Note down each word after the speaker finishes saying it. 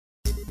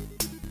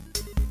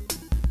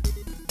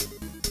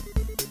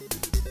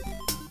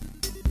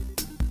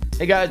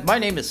Hey guys, my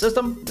name is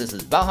System, this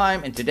is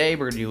Valheim, and today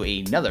we're going to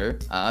do another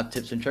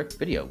tips and tricks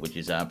video, which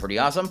is pretty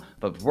awesome.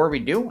 But before we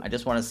do, I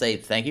just want to say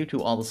thank you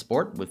to all the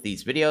support with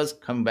these videos.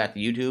 Coming back to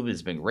YouTube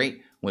has been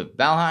great with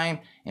Valheim,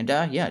 and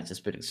yeah, it's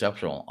just been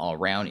exceptional all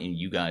around, and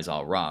you guys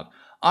all rock.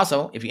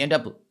 Also, if you end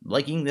up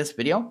liking this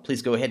video,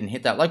 please go ahead and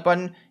hit that like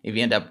button. If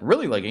you end up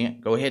really liking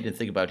it, go ahead and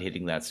think about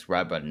hitting that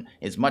subscribe button.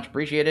 It's much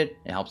appreciated,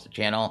 it helps the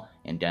channel,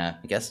 and I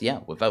guess,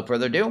 yeah, without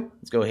further ado,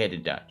 let's go ahead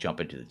and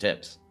jump into the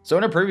tips. So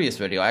in a previous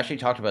video, I actually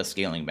talked about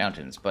scaling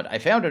mountains, but I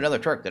found another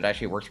trick that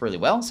actually works really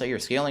well. Say you're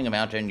scaling a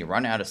mountain, you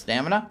run out of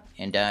stamina,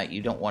 and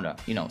you don't want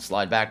to,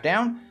 slide back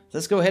down. So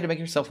let's go ahead and make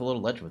yourself a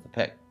little ledge with a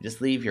pick.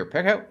 Just leave your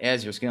pick out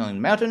as you're scaling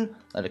the mountain,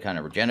 let it kind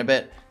of regen a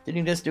bit, then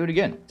you just do it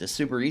again. Just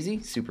super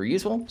easy, super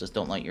useful, just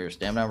don't let your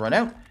stamina run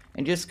out,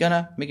 and just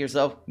gonna make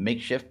yourself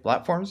makeshift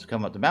platforms to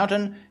come up the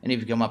mountain, and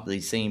if you come up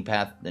the same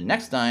path the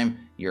next time,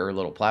 your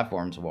little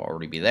platforms will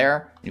already be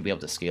there, and you'll be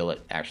able to scale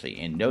it actually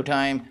in no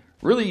time.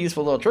 Really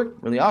useful little trick,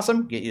 really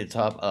awesome, get you to the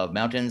top of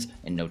mountains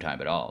in no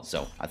time at all.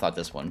 So I thought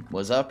this one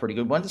was a pretty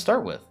good one to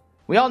start with.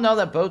 We all know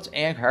that boats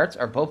and carts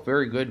are both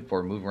very good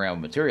for moving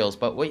around materials,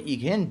 but what you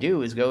can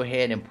do is go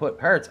ahead and put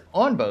parts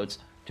on boats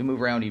to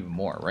move around even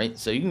more, right?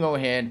 So you can go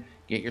ahead,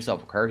 get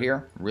yourself a cart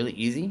here, really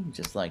easy,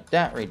 just like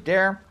that right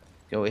there.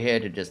 Go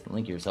ahead and just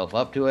link yourself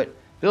up to it,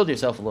 build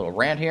yourself a little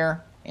ramp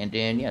here, and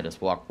then yeah,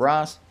 just walk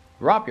across,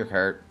 drop your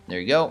cart, there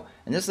you go,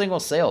 and this thing will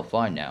sail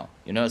fine now.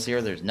 You notice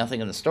here there's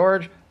nothing in the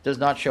storage, does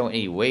not show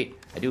any weight.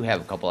 I do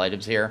have a couple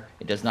items here,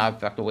 it does not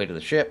affect the weight of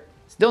the ship.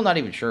 Still not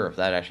even sure if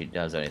that actually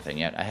does anything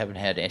yet. I haven't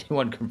had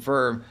anyone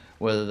confirm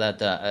whether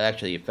that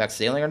actually affects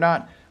sailing or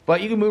not,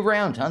 but you can move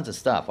around tons of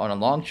stuff. On a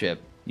long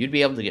ship, you'd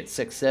be able to get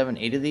 6, 7,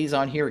 8 of these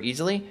on here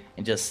easily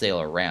and just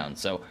sail around.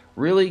 So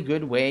really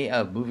good way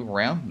of moving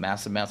around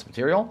massive amounts of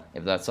material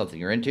if that's something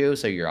you're into.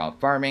 So you're out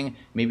farming,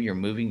 maybe you're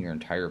moving your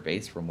entire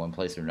base from one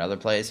place to another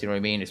place, you know what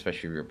I mean?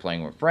 Especially if you're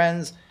playing with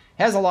friends.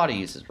 Has a lot of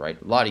uses, right?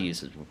 A lot of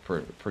uses,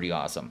 pretty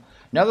awesome.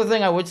 Another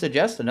thing I would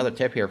suggest, another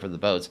tip here for the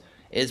boats,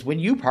 is when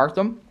you park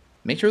them,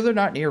 make sure they're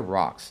not near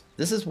rocks.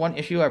 This is one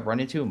issue I've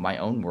run into in my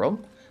own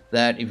world,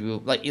 that if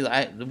you, like,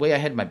 the way I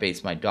had my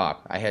base, my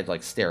dock, I had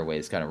like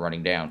stairways kind of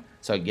running down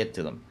so I could get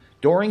to them.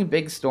 During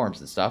big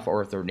storms and stuff,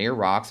 or if they're near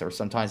rocks, or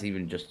sometimes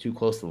even just too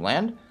close to the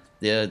land,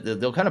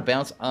 they'll kind of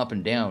bounce up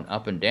and down,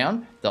 up and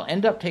down. They'll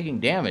end up taking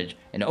damage,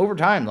 and over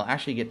time, they'll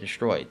actually get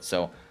destroyed.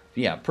 So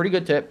yeah, pretty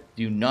good tip.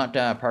 Do not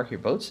park your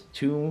boats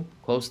too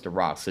close to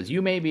rocks, because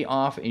you may be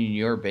off in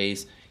your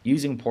base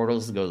using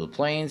portals to go to the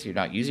plains. You're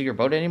not using your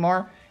boat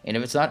anymore, and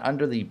if it's not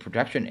under the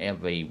protection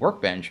of a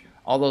workbench,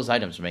 all those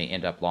items may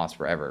end up lost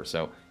forever.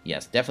 So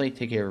yes, definitely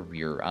take care of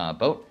your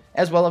boat,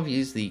 as well as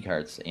use the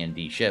carts and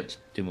the ships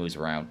to move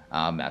around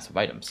massive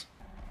items.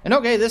 And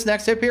okay, this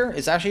next tip here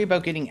is actually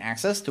about getting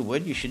access to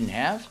wood you shouldn't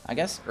have, I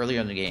guess,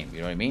 earlier in the game,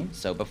 you know what I mean?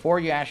 So before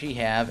you actually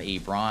have a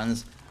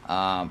bronze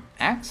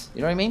axe,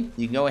 you know what I mean?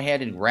 You can go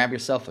ahead and grab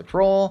yourself a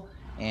troll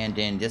and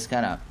then just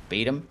kind of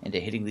bait them into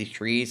hitting these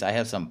trees. I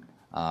have some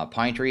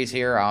pine trees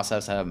here. I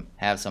also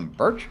have some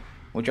birch,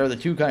 which are the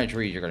two kind of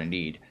trees you're going to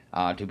need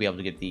to be able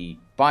to get the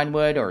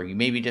Finewood, or you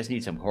maybe just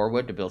need some core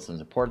wood to build some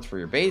supports for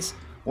your base,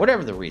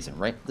 whatever the reason,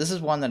 right? This is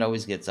one that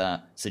always gets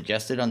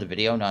suggested on the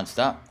video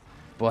nonstop,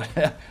 but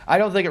I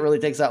don't think it really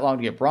takes that long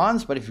to get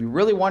bronze. But if you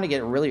really want to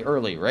get it really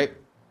early, right,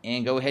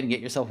 and go ahead and get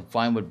yourself a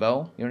Finewood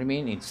Bow, you know what I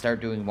mean, and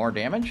start doing more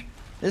damage,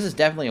 this is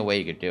definitely a way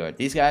you could do it.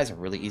 These guys are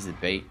really easy to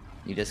bait.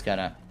 You just kind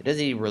of, it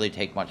doesn't even really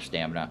take much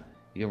stamina.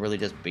 You can really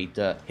just bait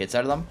the hits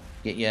out of them,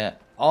 get you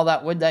all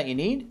that wood that you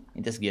need,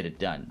 and just get it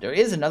done. There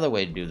is another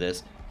way to do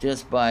this,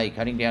 just by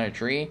cutting down a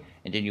tree,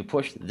 and then you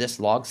push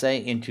this log,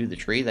 say, into the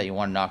tree that you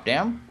want to knock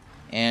down,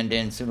 and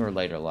then sooner or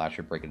later it'll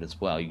actually break it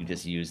as well. You can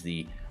just use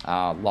the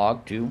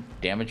log to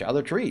damage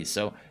other trees.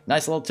 So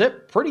nice little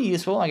tip, pretty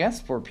useful, I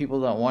guess, for people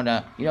that want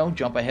to,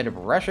 jump ahead of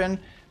progression.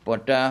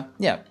 But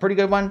yeah, pretty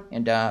good one,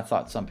 and I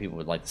thought some people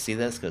would like to see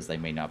this because they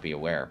may not be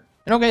aware.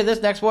 And okay,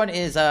 this next one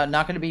is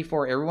not going to be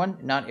for everyone.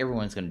 Not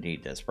everyone's going to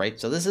need this, right?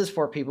 So this is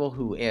for people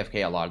who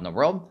AFK a lot in the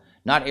world.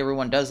 Not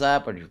everyone does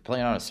that, but if you're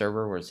playing on a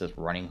server where it's just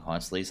running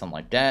constantly, something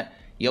like that,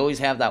 you always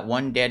have that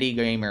one daddy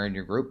gamer in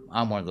your group.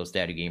 I'm one of those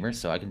daddy gamers,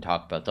 so I can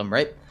talk about them,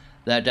 right?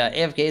 That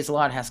AFKs a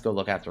lot, has to go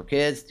look after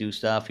kids, do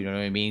stuff, you know what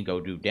I mean? Go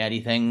do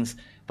daddy things,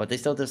 but they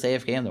still just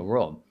AFK in the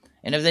world.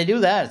 And if they do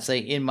that, say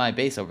in my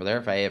base over there,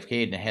 if I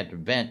AFK'd and had an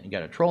event and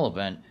got a troll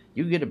event,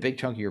 you get a big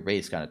chunk of your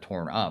base kind of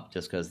torn up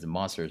just because the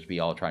monsters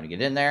be all trying to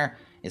get in there,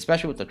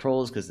 especially with the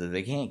trolls, because if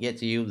they can't get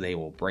to you, they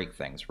will break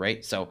things,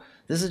 right? So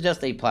this is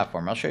just a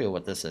platform. I'll show you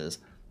what this is.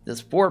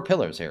 There's 4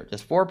 pillars here.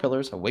 Just 4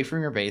 pillars away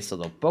from your base, so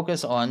they'll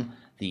focus on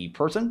the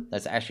person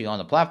that's actually on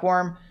the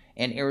platform,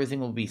 and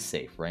everything will be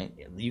safe, right?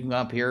 You can go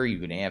up here, you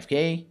can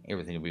AFK,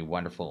 everything will be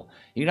wonderful.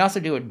 You can also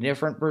do a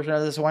different version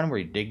of this one where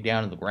you dig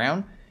down to the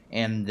ground,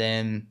 and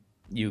then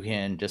you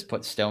can just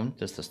put stone,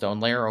 just a stone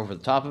layer over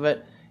the top of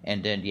it,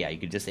 and then, yeah, you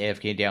can just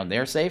AFK down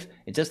there safe.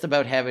 It's just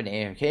about having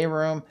an AFK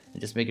room and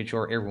just making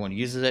sure everyone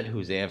uses it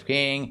who's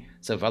AFKing.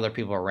 So if other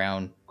people are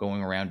around,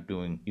 going around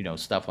doing,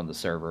 stuff on the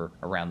server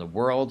around the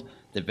world,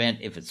 the event,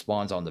 if it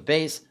spawns on the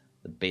base,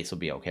 the base will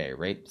be okay,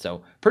 right?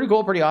 So pretty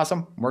cool, pretty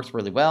awesome, works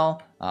really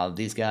well.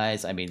 These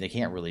guys, I mean, they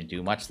can't really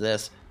do much to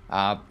this.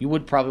 You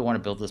would probably want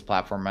to build this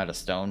platform out of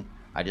stone.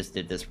 I just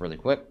did this really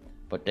quick,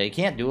 but they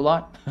can't do a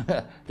lot.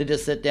 They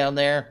just sit down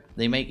there.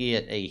 They may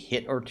get a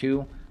hit or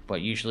two,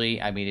 but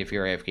usually, I mean, if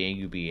you're AFKing,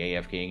 you'd be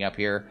AFKing up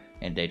here,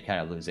 and they'd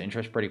kind of lose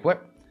interest pretty quick.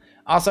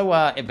 Also,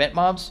 event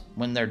mobs,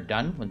 when they're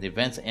done, when the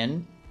events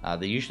end,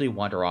 they usually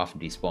wander off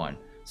and despawn.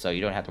 So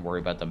you don't have to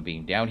worry about them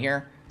being down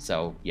here.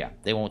 So yeah,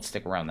 they won't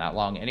stick around that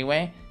long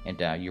anyway,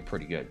 and you're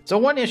pretty good. So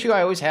one issue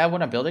I always have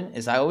when I'm building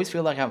is I always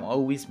feel like I'm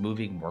always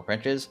moving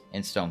workbenches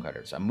and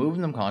stonecutters. I'm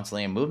moving them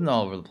constantly, I'm moving them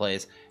all over the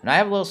place, and I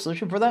have a little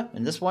solution for that.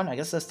 And this one, I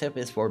guess this tip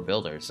is for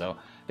builders. So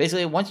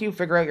basically, once you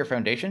figure out your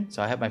foundation,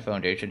 so I have my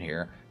foundation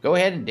here, go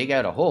ahead and dig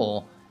out a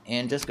hole,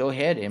 and just go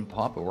ahead and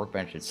pop a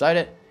workbench inside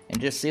it,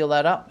 and just seal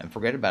that up and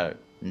forget about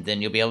it. And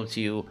then you'll be able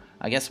to,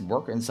 I guess,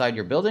 work inside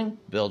your building,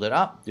 build it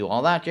up, do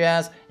all that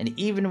jazz. And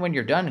even when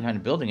you're done kind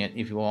of building it,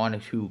 if you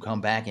want to come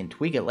back and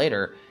tweak it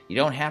later, you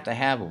don't have to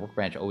have a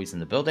workbench always in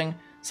the building.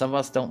 Some of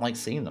us don't like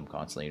seeing them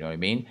constantly, you know what I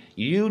mean?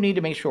 You need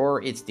to make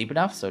sure it's deep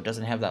enough so it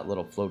doesn't have that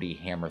little floaty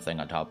hammer thing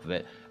on top of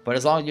it. But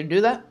as long as you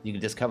do that, you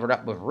can just cover it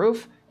up with a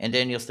roof, and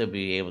then you'll still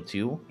be able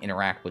to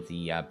interact with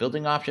the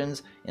building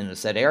options in the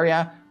said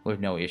area with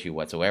no issue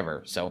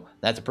whatsoever. So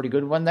that's a pretty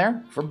good one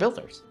there for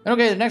builders. And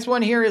okay, the next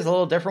one here is a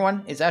little different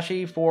one. It's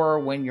actually for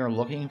when you're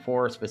looking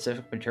for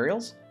specific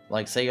materials.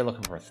 Like say you're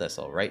looking for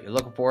thistle, right? You're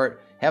looking for it,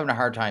 having a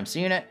hard time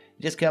seeing it.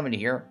 You just come into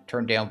here,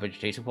 turn down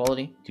vegetation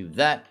quality, do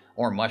that,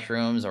 or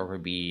mushrooms, or it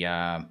would be,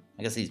 I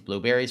guess these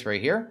blueberries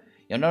right here.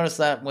 You'll notice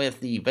that with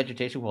the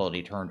vegetation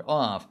quality turned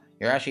off,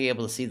 you're actually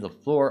able to see the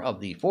floor of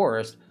the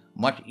forest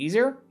much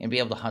easier and be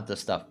able to hunt this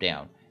stuff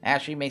down.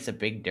 Actually makes a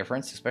big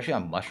difference, especially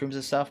on mushrooms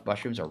and stuff.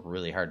 Mushrooms are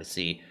really hard to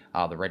see.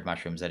 The red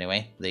mushrooms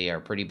anyway, they are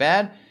pretty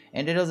bad,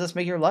 and it'll just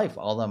make your life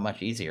all that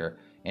much easier.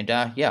 And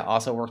yeah,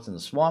 also works in the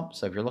swamp.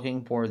 So if you're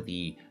looking for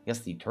the, I guess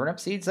the turnip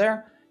seeds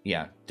there,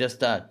 yeah,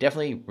 just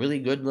definitely really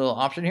good little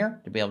option here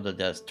to be able to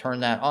just turn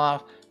that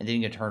off, and then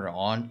you can turn it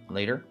on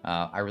later.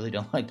 I really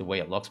don't like the way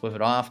it looks with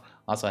it off.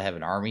 Also, I have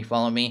an army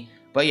following me,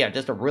 but yeah,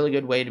 just a really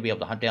good way to be able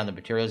to hunt down the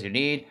materials you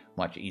need,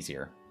 much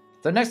easier.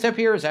 The next step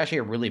here is actually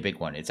a really big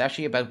one. It's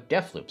actually about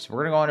death loops.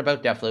 We're going to go on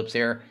about death loops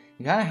here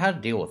and kind of how to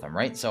deal with them,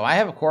 right? So I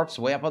have a corpse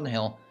way up on the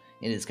hill.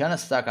 It is kind of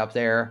stuck up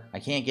there. I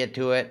can't get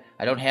to it.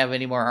 I don't have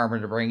any more armor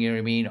to bring, you know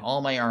what I mean?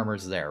 All my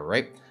armor's there,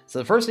 right? So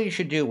the first thing you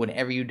should do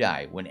whenever you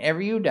die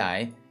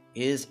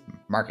is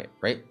mark it,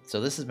 right?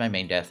 So this is my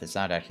main death. It's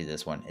not actually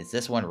this one. It's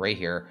this one right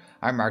here.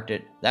 I marked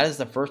it. That is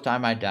the first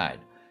time I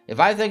died.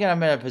 If I think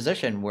I'm in a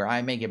position where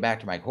I may get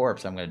back to my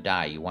corpse, I'm going to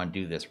die. You want to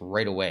do this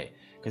right away.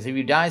 Because if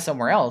you die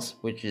somewhere else,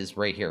 which is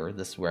right here,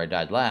 this is where I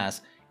died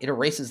last, it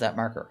erases that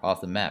marker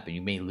off the map, and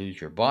you may lose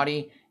your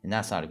body, and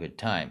that's not a good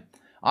time.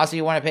 Also,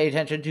 you want to pay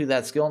attention to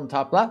that skill in the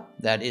top left.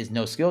 That is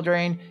no skill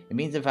drain. It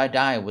means if I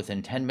die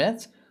within 10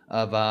 minutes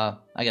of,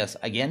 I guess,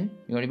 again,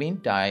 you know what I mean?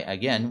 Die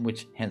again,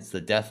 which hence the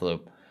death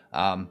loop.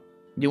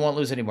 You won't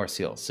lose any more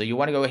seals. So you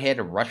want to go ahead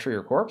and rush for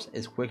your corpse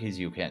as quick as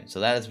you can. So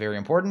that is very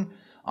important.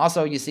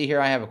 Also, you see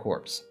here I have a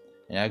corpse.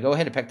 And I go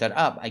ahead and pick that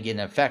up. I get an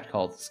effect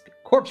called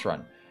Corpse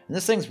Run. And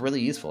this thing's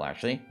really useful,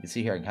 actually. You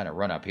see here I can kind of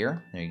run up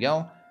here. There you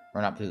go.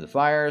 Run up through the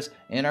fires.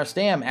 And our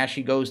stam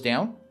actually goes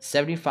down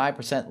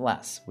 75%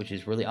 less, which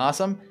is really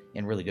awesome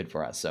and really good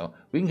for us. So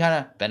we can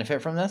kind of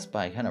benefit from this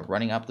by kind of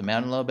running up the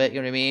mountain a little bit,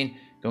 you know what I mean?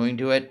 Going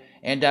to it.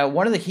 And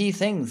one of the key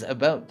things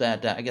about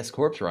that, I guess,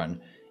 corpse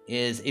run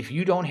is if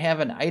you don't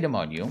have an item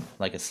on you,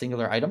 like a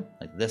singular item,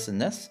 like this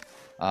and this,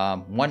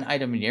 one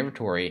item in your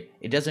inventory,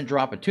 it doesn't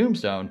drop a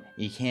tombstone,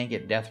 you can't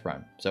get death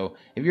run. So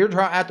if you're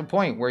at the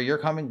point where you're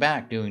coming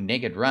back doing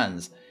naked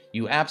runs,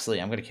 you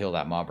absolutely, I'm going to kill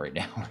that mob right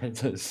now.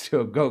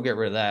 So go get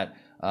rid of that.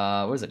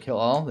 What is it? Kill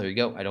all? There you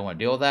go. I don't want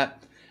to deal with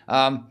that.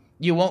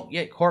 You won't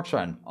get corpse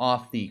run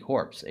off the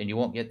corpse, and you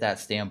won't get that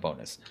stam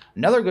bonus.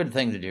 Another good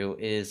thing to do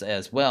is,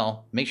 as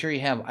well, make sure you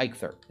have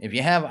Eikther. If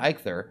you have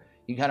Eikther,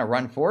 you kind of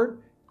run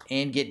forward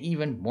and get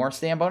even more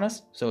stam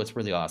bonus, so it's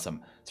really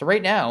awesome. So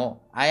right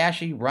now, I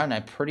actually run,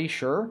 I'm pretty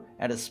sure,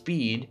 at a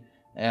speed,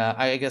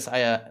 I guess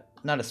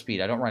not a speed,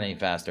 I don't run any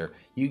faster.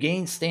 You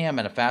gain stam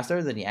at a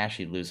faster than you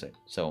actually lose it.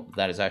 So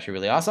that is actually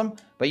really awesome.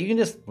 But you can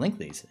just link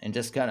these and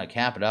just kind of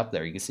cap it up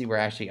there. You can see we're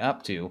actually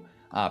up to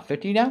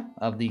 50 now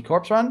of the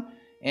corpse run.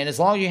 And as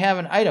long as you have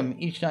an item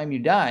each time you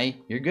die,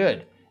 you're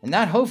good. And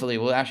that hopefully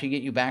will actually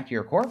get you back to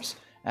your corpse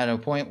at a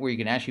point where you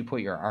can actually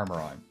put your armor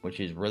on, which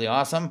is really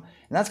awesome. And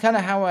that's kind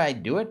of how I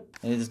do it.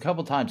 And there's a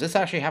couple times. This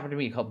actually happened to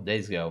me a couple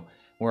days ago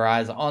where I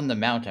was on the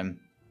mountain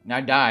and I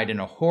died in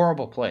a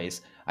horrible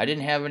place. I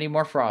didn't have any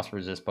more frost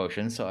resist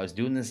potions, so I was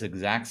doing this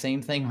exact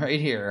same thing right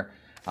here.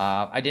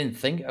 I didn't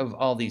think of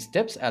all these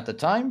tips at the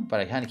time, but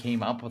I kind of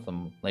came up with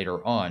them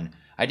later on.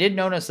 I did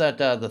notice that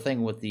the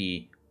thing with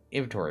the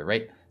inventory,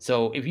 right?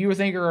 So if you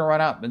think you're going to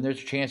run up and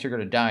there's a chance you're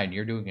going to die and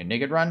you're doing a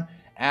naked run,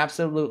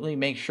 absolutely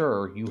make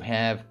sure you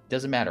have,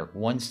 doesn't matter,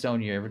 one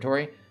stone in your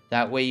inventory.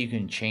 That way you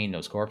can chain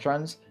those corpse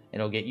runs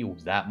it'll get you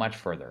that much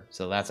further.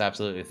 So that's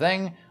absolutely a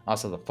thing.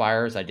 Also the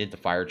fires, I did the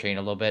fire chain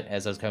a little bit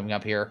as I was coming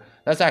up here.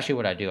 That's actually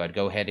what I do. I'd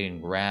go ahead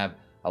and grab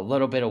a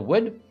little bit of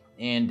wood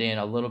and then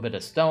a little bit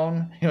of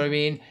stone, you know what I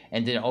mean?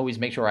 And then always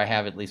make sure I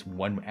have at least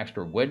one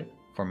extra wood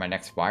for my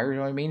next fire, you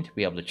know what I mean? To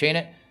be able to chain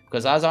it.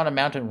 Because I was on a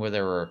mountain where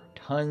there were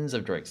tons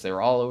of drakes. They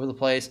were all over the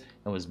place.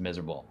 It was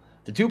miserable.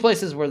 The two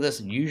places where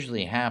this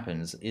usually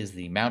happens is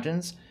the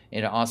mountains,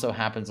 and it also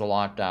happens a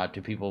lot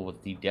to people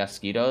with the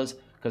Deathsquitos,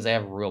 because they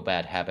have a real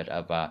bad habit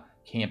of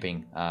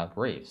camping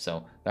graves.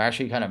 So they're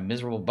actually kind of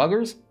miserable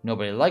buggers.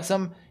 Nobody likes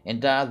them,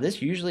 and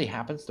this usually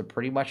happens to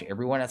pretty much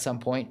everyone at some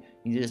point.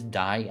 You just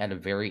die at a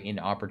very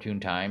inopportune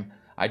time.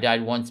 I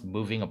died once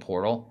moving a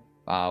portal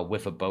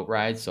with a boat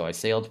ride, so I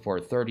sailed for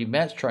 30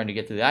 minutes trying to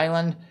get to the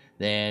island.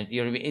 Then,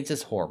 you know what I mean? It's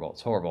just horrible.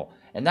 It's horrible.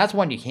 And that's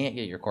when you can't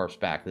get your corpse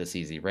back this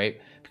easy, right?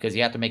 Because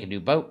you have to make a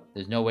new boat.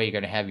 There's no way you're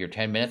going to have your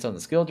 10 minutes on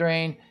the skill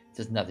drain.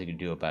 There's nothing to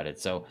do about it.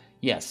 So,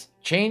 yes,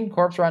 chain,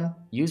 corpse run,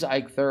 use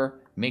Eikthyr.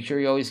 Make sure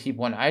you always keep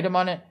one item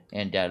on it,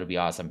 and that'll be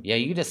awesome. Yeah,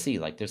 you can just see,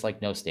 like, there's,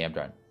 like, no stam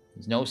drain.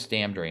 There's no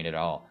stam drain at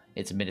all.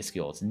 It's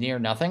minuscule. It's near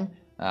nothing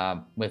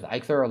with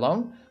Eikthyr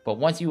alone. But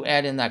once you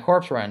add in that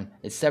corpse run,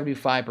 it's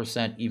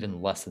 75%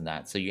 even less than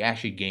that. So you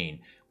actually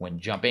gain when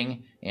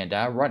jumping and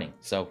running.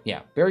 So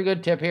yeah, very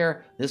good tip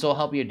here. This will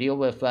help you deal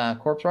with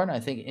corpse run. I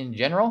think in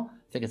general,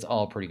 I think it's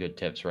all pretty good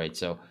tips, right?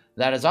 So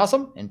that is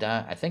awesome. And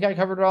I think I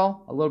covered it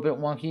all. A little bit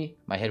wonky.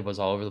 My head was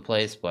all over the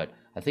place, but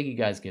I think you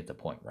guys get the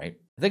point, right?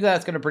 I think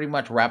that's going to pretty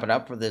much wrap it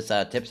up for this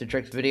tips and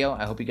tricks video.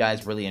 I hope you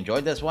guys really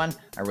enjoyed this one.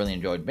 I really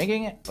enjoyed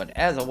making it. But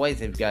as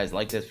always, if you guys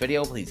like this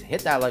video, please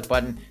hit that like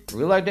button. If you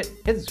really liked it,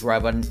 hit the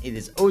subscribe button. It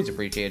is always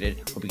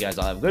appreciated. Hope you guys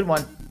all have a good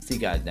one. See you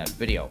guys next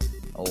video.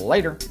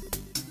 Later.